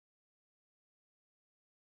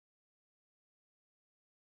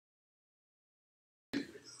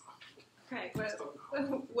Okay,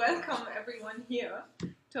 well, welcome everyone here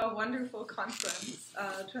to our wonderful conference,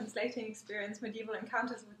 Translating Experience, Medieval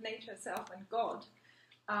Encounters with Nature, Self and God.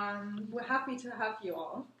 We're happy to have you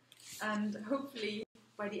all, and hopefully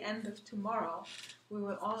by the end of tomorrow we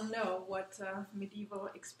will all know what medieval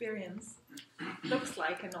experience looks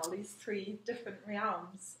like in all these three different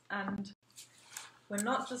realms. And we're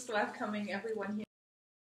not just welcoming everyone here.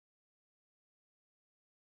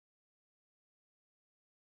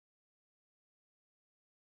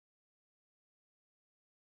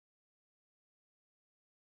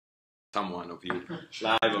 Someone of you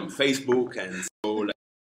live on Facebook, and so let's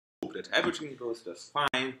hope that everything goes just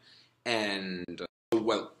fine. And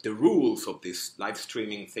well, the rules of this live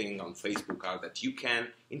streaming thing on Facebook are that you can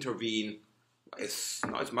intervene as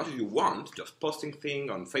much as you want, just posting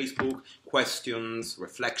things on Facebook, questions,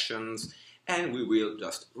 reflections, and we will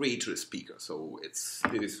just read to the speaker. So this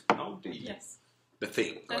is the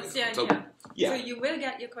thing. That's the idea. So, yeah. So you will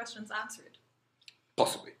get your questions answered.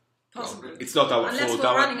 Possibly. Possibly. Well, it's not our Unless fault.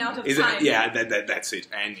 we're running out of time. That's it.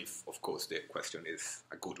 And if, of course, the question is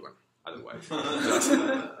a good one. Otherwise, just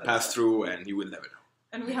pass through and you will never know.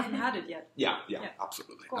 And we haven't had it yet. Yeah,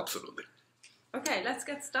 absolutely. Okay, let's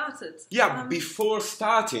get started. Yeah, before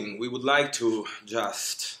starting, we would like to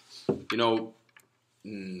just,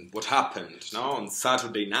 what happened on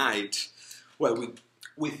Saturday night. Well,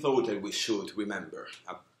 we thought that we should remember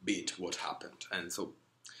a bit what happened. And so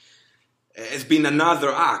it's been another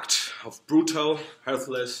act of brutal,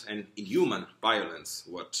 heartless, and inhuman violence,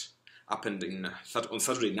 what happened on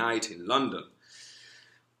Saturday night in London.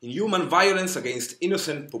 Inhuman violence against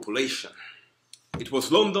innocent population. It was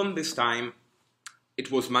London this time, it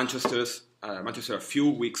was Manchester a few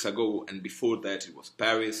weeks ago, and before that it was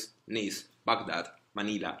Paris, Nice, Baghdad,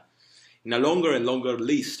 Manila, in a longer and longer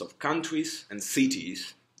list of countries and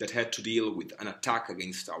cities that had to deal with an attack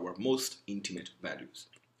against our most intimate values.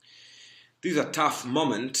 This is a tough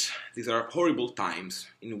moment. These are horrible times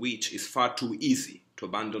in which it's far too easy to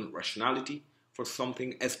abandon rationality for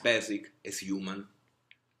something as basic as human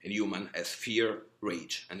as fear,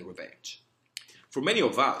 rage, and revenge. For many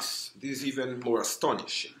of us, this is even more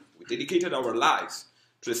astonishing. We dedicated our lives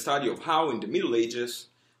to the study of how in the Middle Ages,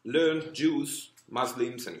 learned Jews,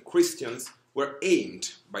 Muslims, and Christians were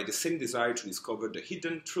aimed by the same desire to discover the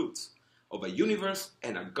hidden truths of a universe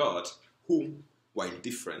and a God who, while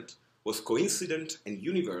different, was coincident and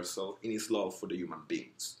universal in his love for the human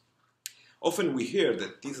beings. Often we hear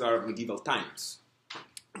that these are medieval times,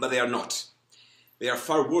 but they are not. They are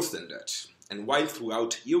far worse than that. And while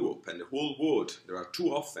throughout Europe and the whole world there are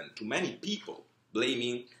too often too many people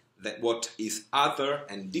blaming that what is other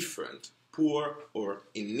and different, poor or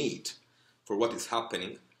in need for what is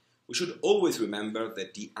happening, we should always remember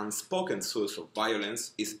that the unspoken source of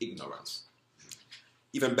violence is ignorance.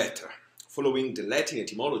 Even better, following the Latin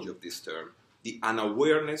etymology of this term, the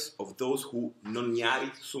unawareness of those who non iari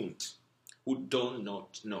sunt, who do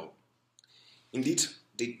not know. Indeed,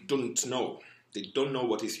 they don't know. They don't know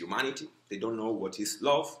what is humanity. They don't know what is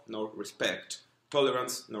love, nor respect,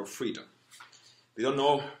 tolerance, nor freedom. They don't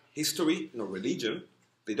know history, nor religion.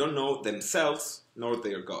 They don't know themselves, nor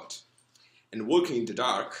their God. And walking in the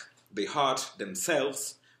dark, they hurt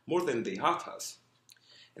themselves more than they hurt us.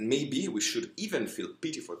 And maybe we should even feel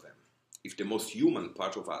pity for them, if the most human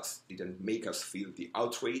part of us didn't make us feel the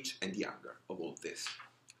outrage and the anger of all this.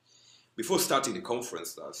 Before starting the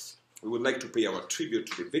conference, thus, we would like to pay our tribute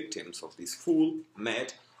to the victims of this full,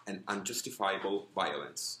 mad, and unjustifiable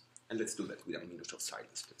violence. And let's do that with a minute of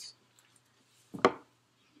silence, please.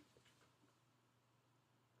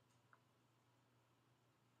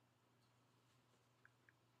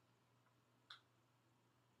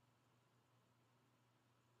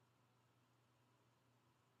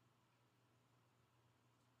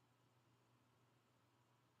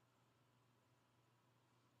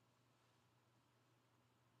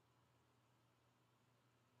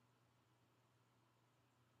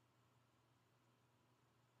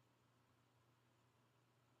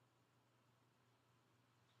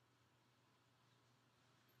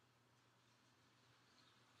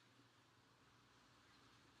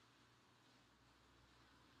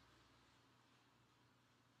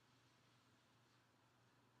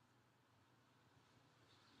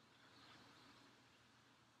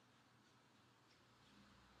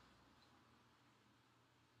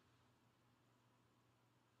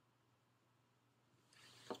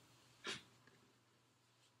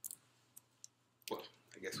 Well,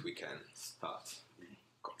 I guess we can start the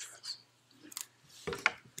conference.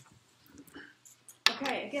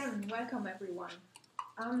 Okay, again, welcome everyone.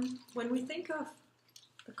 When we think of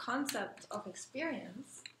the concept of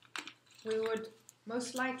experience, we would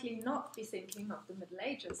most likely not be thinking of the Middle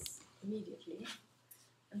Ages immediately.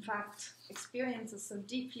 In fact, experience is so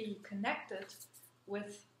deeply connected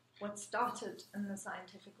with what started in the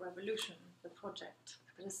scientific revolution, the project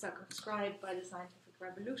that is circumscribed by the scientific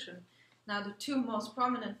revolution. Now, the two most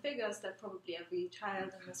prominent figures that probably every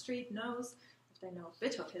child in the street knows, if they know a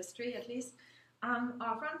bit of history at least,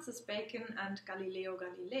 are Francis Bacon and Galileo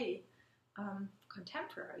Galilei,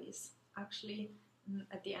 contemporaries, actually,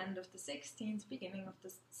 at the end of the 16th, beginning of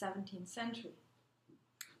the 17th century.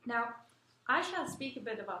 Now, I shall speak a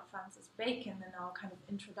bit about Francis Bacon in our kind of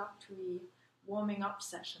introductory warming up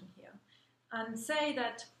session here, and say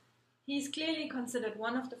that he's clearly considered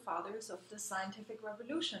one of the fathers of the scientific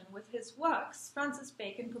revolution. With his works, Francis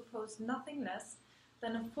Bacon proposed nothing less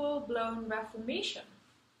than a full-blown reformation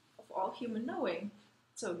of all human knowing.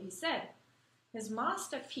 So he said. His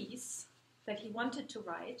masterpiece that he wanted to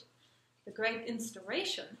write, The Great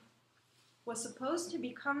Instauration, was supposed to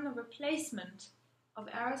become the replacement of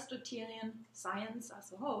Aristotelian science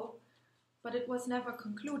as a whole, but it was never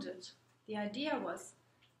concluded. The idea was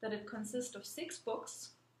that it consists of six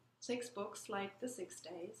books like the 6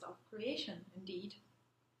 days of creation, indeed.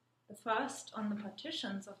 The first on the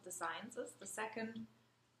partitions of the sciences, the second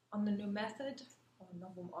on the new method, or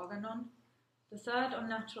novum organon, the third on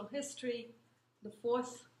natural history, the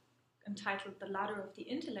fourth entitled The Ladder of the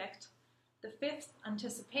Intellect, the fifth,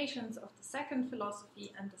 Anticipations of the Second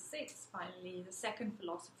Philosophy, and the sixth, finally, the Second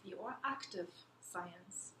Philosophy, or Active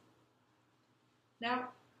Science. Now,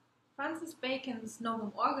 Francis Bacon's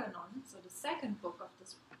Novum Organon, so the second book of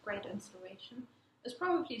this Great Instauration, is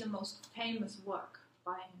probably the most famous work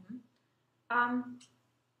by him.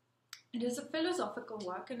 It is a philosophical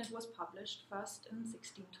work, and it was published first in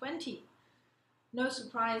 1620. No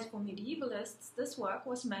surprise for medievalists, this work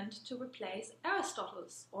was meant to replace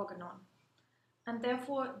Aristotle's Organon, and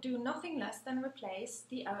therefore do nothing less than replace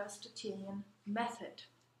the Aristotelian method.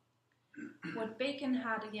 What Bacon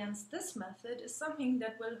had against this method is something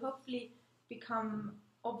that will hopefully become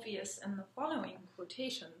obvious in the following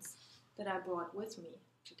quotations that I brought with me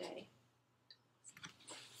today.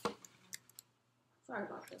 Sorry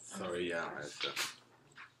about this. Sorry, yeah.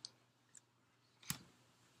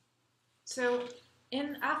 So,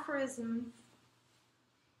 in aphorism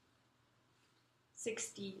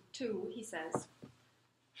 62, he says,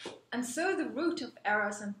 "And so the root of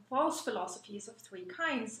errors and false philosophies of three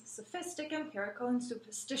kinds, sophistic, empirical, and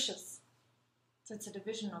superstitious." So it's a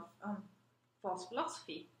division of false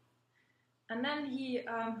philosophy. And then he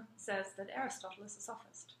says that Aristotle is a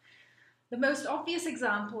sophist. The most obvious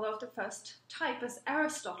example of the first type is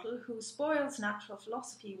Aristotle, who spoils natural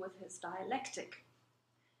philosophy with his dialectic.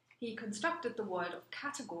 He constructed the world of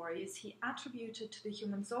categories. He attributed to the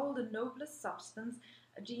human soul the noblest substance,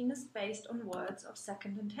 a genus based on words of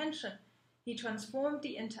second intention. He transformed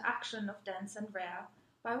the interaction of dense and rare,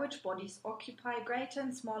 by which bodies occupy greater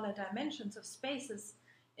and smaller dimensions of spaces,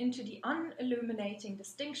 into the unilluminating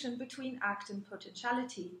distinction between act and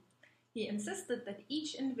potentiality. He insisted that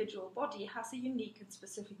each individual body has a unique and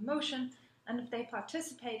specific motion, and if they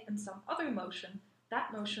participate in some other motion,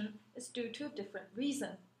 that motion is due to a different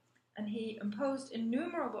reason. And he imposed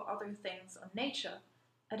innumerable other things on nature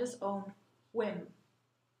at his own whim.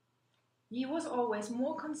 He was always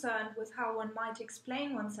more concerned with how one might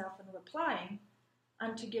explain oneself in replying,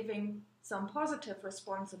 and to giving some positive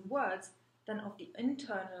response in words, than of the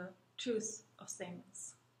internal truth of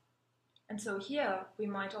things. And so here we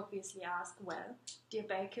might obviously ask, well, dear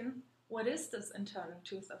Bacon, what is this internal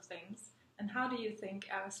truth of things? And how do you think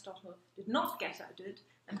Aristotle did not get at it?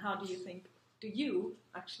 And how do you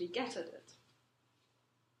actually get at it?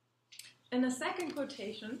 In a second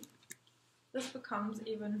quotation, this becomes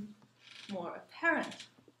even more apparent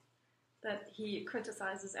that he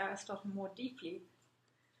criticizes Aristotle more deeply,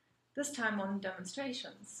 this time on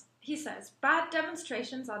demonstrations. He says, "Bad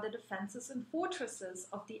demonstrations are the defenses and fortresses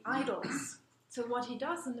of the idols." So what he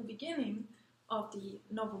does in the beginning of the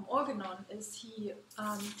Novum Organon is he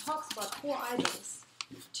talks about four idols,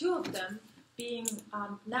 two of them being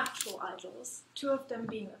natural idols, two of them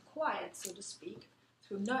being acquired, so to speak,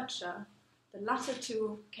 through nurture. The latter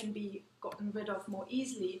two can be gotten rid of more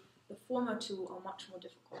easily. The former two are much more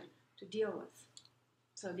difficult to deal with.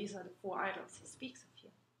 So these are the four idols he speaks of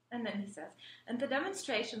here. And then he says, "And the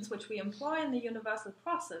demonstrations which we employ in the universal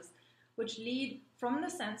process, which lead from the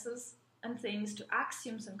senses and things to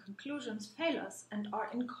axioms and conclusions, fail us and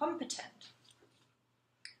are incompetent.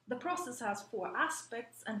 The process has four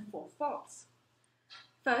aspects and four faults.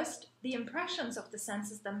 First, the impressions of the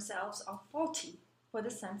senses themselves are faulty, for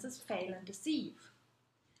the senses fail and deceive.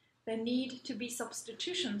 There need to be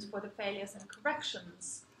substitutions for the failures and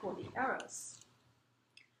corrections for the errors.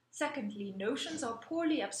 Secondly, notions are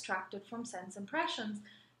poorly abstracted from sense impressions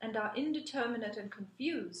and are indeterminate and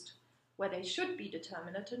confused, where they should be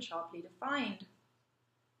determinate and sharply defined.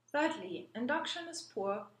 Thirdly, induction is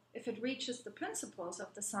poor if it reaches the principles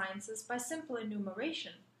of the sciences by simple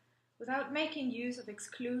enumeration, without making use of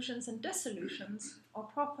exclusions and dissolutions or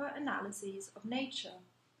proper analyses of nature.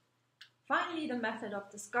 Finally, the method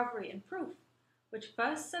of discovery and proof, which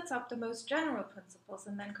first sets up the most general principles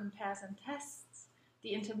and then compares and tests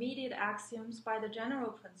the intermediate axioms by the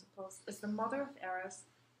general principles, is the mother of errors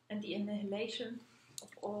and the annihilation of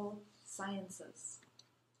all sciences.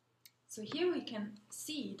 So here we can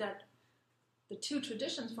see that the two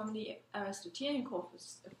traditions from the Aristotelian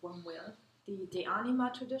corpus, if one will, the De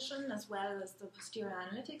Anima tradition as well as the posterior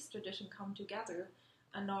analytics tradition, come together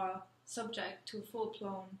and are subject to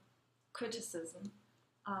full-blown criticism.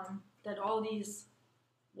 That all these,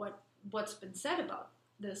 what's been said about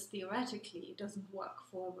this theoretically doesn't work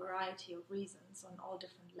for a variety of reasons on all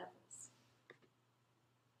different levels.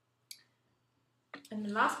 And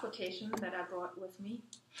the last quotation that I brought with me,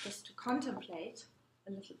 just to contemplate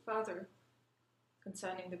a little further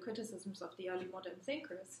concerning the criticisms of the early modern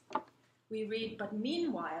thinkers, we read, "But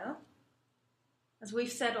meanwhile, as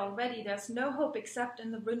we've said already, there's no hope except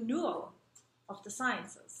in the renewal of the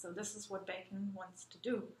sciences." So this is what Bacon wants to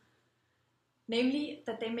do. Namely,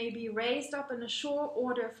 that they may be raised up in a sure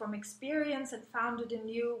order from experience and founded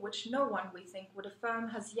anew, which no one, we think, would affirm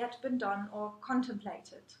has yet been done or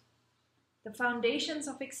contemplated. The foundations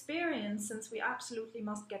of experience, since we absolutely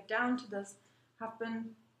must get down to this, have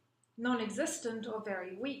been non-existent or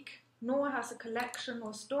very weak, nor has a collection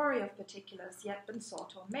or story of particulars yet been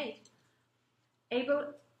sought or made,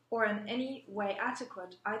 able or in any way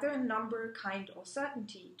adequate, either in number, kind, or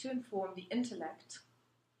certainty, to inform the intellect.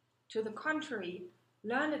 To the contrary,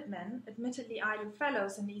 learned men, admittedly idle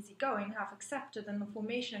fellows and easy-going, have accepted in the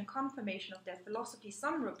formation and confirmation of their philosophy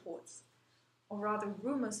some reports, or rather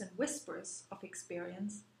rumours and whispers of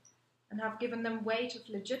experience, and have given them weight of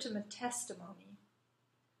legitimate testimony.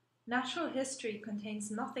 Natural history contains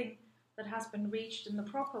nothing that has been reached in the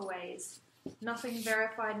proper ways, nothing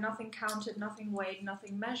verified, nothing counted, nothing weighed,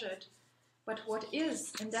 nothing measured, but what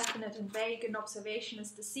is indefinite and vague in observation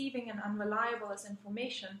is deceiving and unreliable as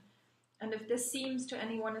information, and if this seems to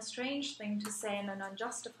anyone a strange thing to say in an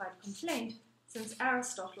unjustified complaint, since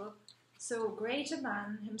Aristotle, so great a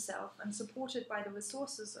man himself and supported by the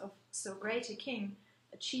resources of so great a king,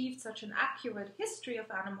 achieved such an accurate history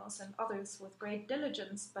of animals, and others with great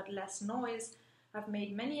diligence but less noise have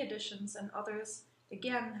made many additions, and others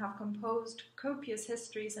again have composed copious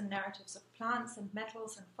histories and narratives of plants and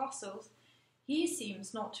metals and fossils, he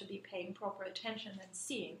seems not to be paying proper attention and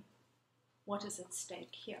seeing what is at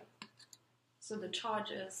stake here. So the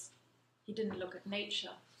charge is he didn't look at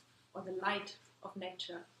nature, or the light of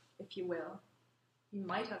nature, if you will. He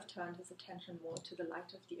might have turned his attention more to the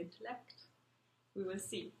light of the intellect. We will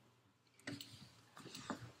see.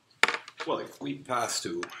 Well, if we pass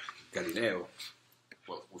to Galileo,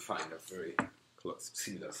 well, we find a very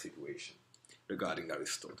similar situation regarding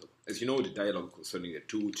Aristotle. As you know, the dialogue concerning the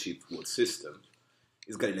two chief world systems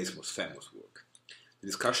is Galileo's most famous work. The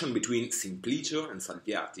discussion between Simplicio and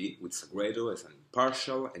Salviati, with Sagredo as an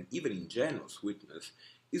impartial and even ingenuous witness,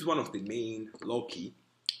 is one of the main loci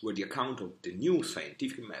where the account of the new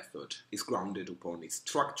scientific method is grounded upon its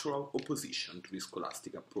structural opposition to the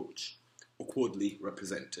scholastic approach, awkwardly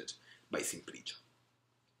represented by Simplicio.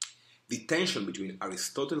 The tension between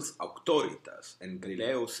Aristotle's auctoritas and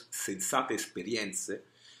Galileo's sensate esperienze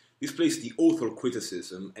displays the author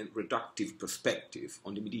criticism and reductive perspective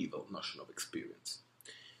on the medieval notion of experience.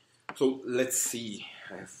 So let's see,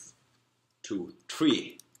 I have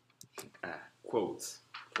three quotes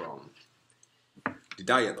from the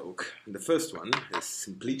dialogue. And the first one is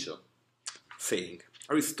Simplicio saying,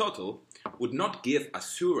 "Aristotle would not give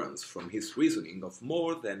assurance from his reasoning of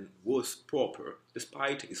more than was proper,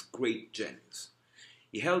 despite his great genius.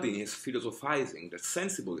 He held in his philosophizing that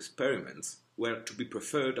sensible experiments were to be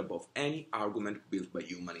preferred above any argument built by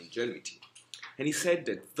human ingenuity. And he said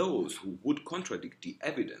that those who would contradict the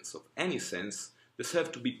evidence of any sense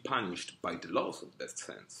deserve to be punished by the laws of that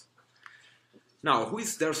sense. Now, who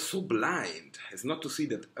is there so blind as not to see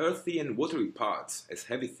that earthy and watery parts, as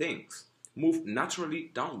heavy things, move naturally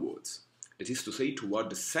downwards, that is to say, toward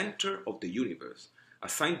the center of the universe,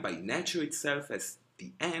 assigned by nature itself as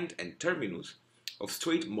the end and terminus of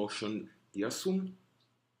straight motion, the asum?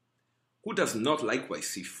 Who does not likewise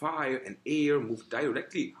see fire and air move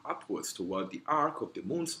directly upwards toward the arc of the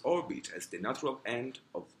moon's orbit as the natural end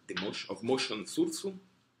of motion sursum?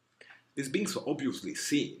 This being so obviously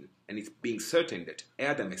seen, and it being certain that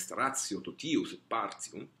Adam est ratio totius et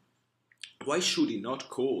partium, why should he not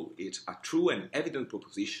call it a true and evident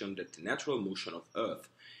proposition that the natural motion of earth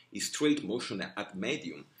is straight motion ad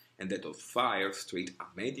medium, and that of fire straight a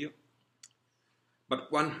medio?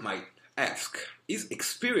 But one might ask, is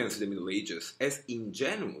experience in the Middle Ages as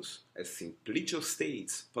ingenuous as Simplicio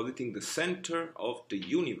states, positing the center of the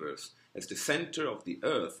universe as the center of the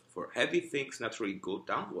earth, for heavy things naturally go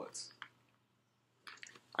downwards?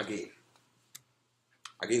 Again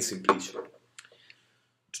Simplicio.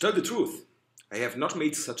 To tell the truth, I have not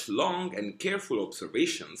made such long and careful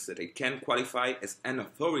observations that I can qualify as an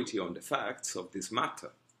authority on the facts of this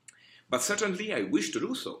matter. But certainly I wish to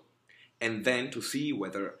do so, and then to see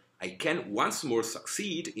whether I can once more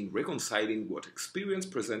succeed in reconciling what experience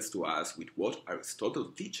presents to us with what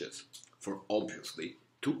Aristotle teaches, for obviously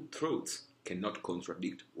two truths cannot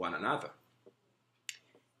contradict one another.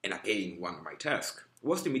 And again one might ask,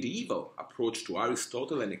 was the medieval approach to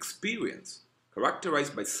Aristotle an experience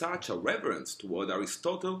characterized by such a reverence toward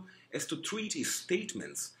Aristotle as to treat his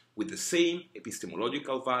statements with the same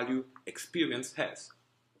epistemological value experience has?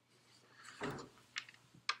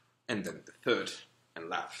 And then the third and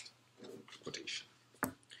last quotation.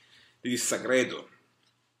 This is Sagredo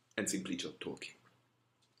and Simplicio talking.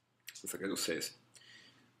 Sagredo says,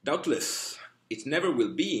 doubtless it never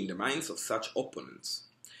will be in the minds of such opponents,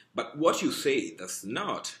 but what you say does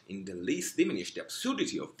not in the least diminish the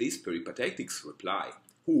absurdity of this peripatetic's reply,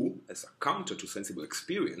 who, as a counter to sensible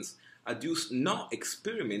experience, adduced no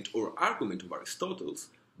experiment or argument of Aristotle's,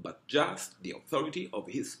 but just the authority of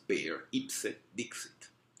his bare ipse dixit.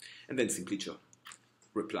 And then Simplicio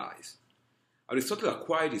replies, Aristotle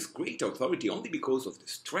acquired his great authority only because of the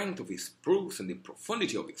strength of his proofs and the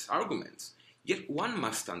profundity of his arguments, yet one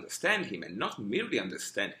must understand him and not merely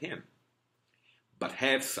understand him, but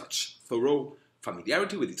have such thorough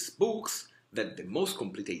familiarity with his books that the most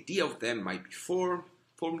complete idea of them might be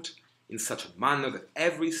formed in such a manner that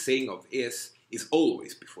every saying of his is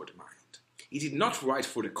always before the mind. He did not write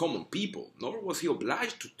for the common people, nor was he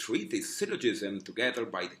obliged to treat this syllogism together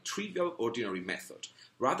by the trivial ordinary method.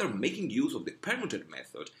 Rather, making use of the permuted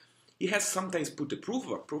method, he has sometimes put the proof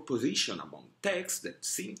of a proposition among texts that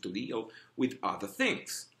seem to deal with other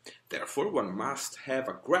things. Therefore, one must have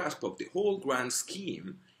a grasp of the whole grand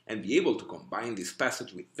scheme and be able to combine this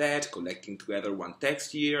passage with that, collecting together one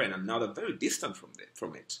text here and another very distant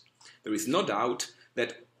from it. There is no doubt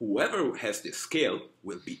that whoever has this skill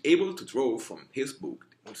will be able to draw from his book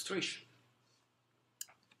demonstration.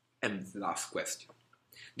 And the last question.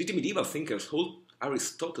 Did the medieval thinkers hold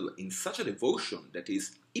Aristotle in such a devotion that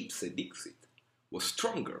his ipse dixit was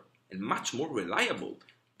stronger and much more reliable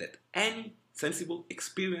than any sensible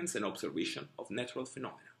experience and observation of natural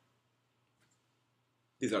phenomena?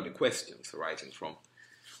 These are the questions arising from,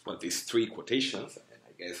 well, these three quotations, and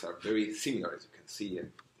I guess are very similar, as you can see, the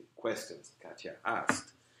questions Katja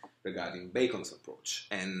asked regarding Bacon's approach.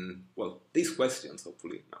 And, well, these questions,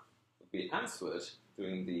 hopefully, will be answered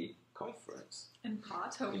during the conference. In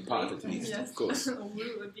part, hopefully. In part, at least, yes. Of course.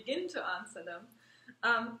 We will begin to answer them.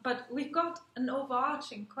 But we've got an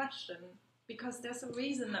overarching question, because there's a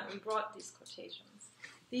reason that we brought these quotations.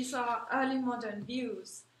 These are early modern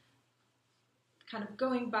views, kind of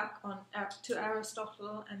going back to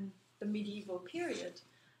Aristotle and the medieval period.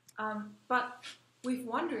 But we've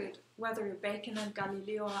wondered whether Bacon and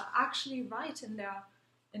Galileo are actually right in their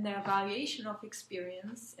evaluation of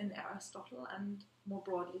experience in Aristotle and, more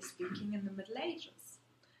broadly speaking, in the Middle Ages.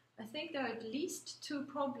 I think there are at least two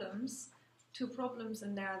problems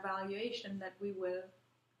in their evaluation that we will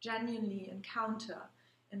genuinely encounter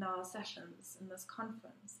in our sessions in this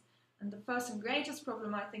conference. And the first and greatest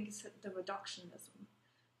problem, I think, is the reductionism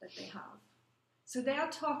that they have. So they are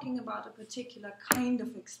talking about a particular kind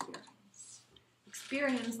of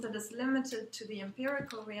experience that is limited to the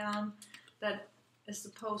empirical realm, that is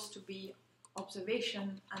supposed to be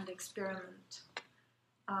observation and experiment.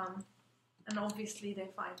 And obviously they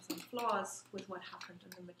find some flaws with what happened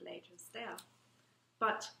in the Middle Ages there.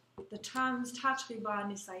 But the terms tajriba,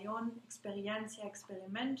 nisayon, experiencia,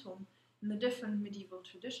 experimentum in the different medieval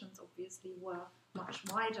traditions obviously were much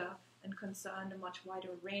wider and concerned a much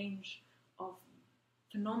wider range of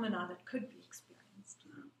phenomena that could be experienced.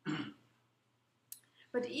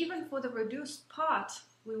 But even for the reduced part,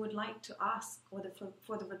 we would like to ask, or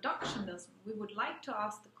for the reductionism, we would like to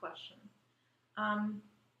ask the question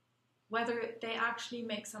whether they actually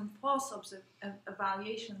make some false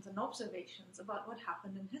evaluations and observations about what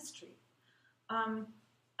happened in history.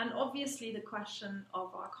 And obviously the question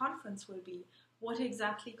of our conference will be, what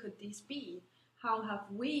exactly could these be? How have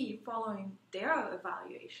we, following their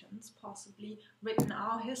evaluations, possibly written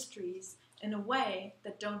our histories in a way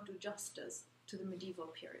that don't do justice to the medieval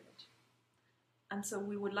period? And so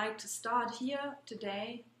we would like to start here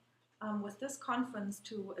today with this conference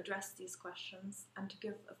to address these questions and to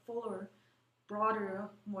give a fuller, broader,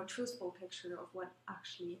 more truthful picture of what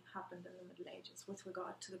actually happened in the Middle Ages with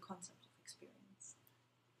regard to the concept of experience.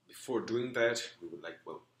 Before doing that, we would like,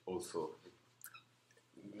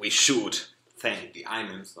 we should thank the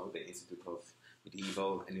IMEMS, the Institute of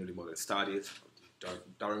Medieval and Early Modern Studies,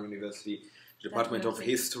 Durham University, the Department of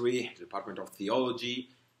History, the Department of Theology,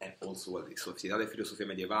 and also the Società di Filosofia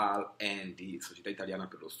Medieval and the Società Italiana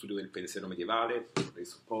per lo Studio del Pensiero Medievale. They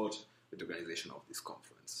support the organization of this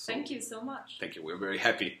conference. So, thank you so much. Thank you. We're very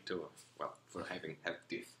happy for having had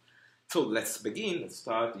this. So let's begin. Let's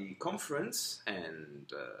start the conference,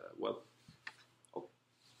 and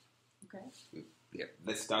okay. Yeah,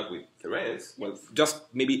 let's start with Therese. Well,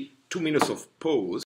 just maybe 2 minutes of pause.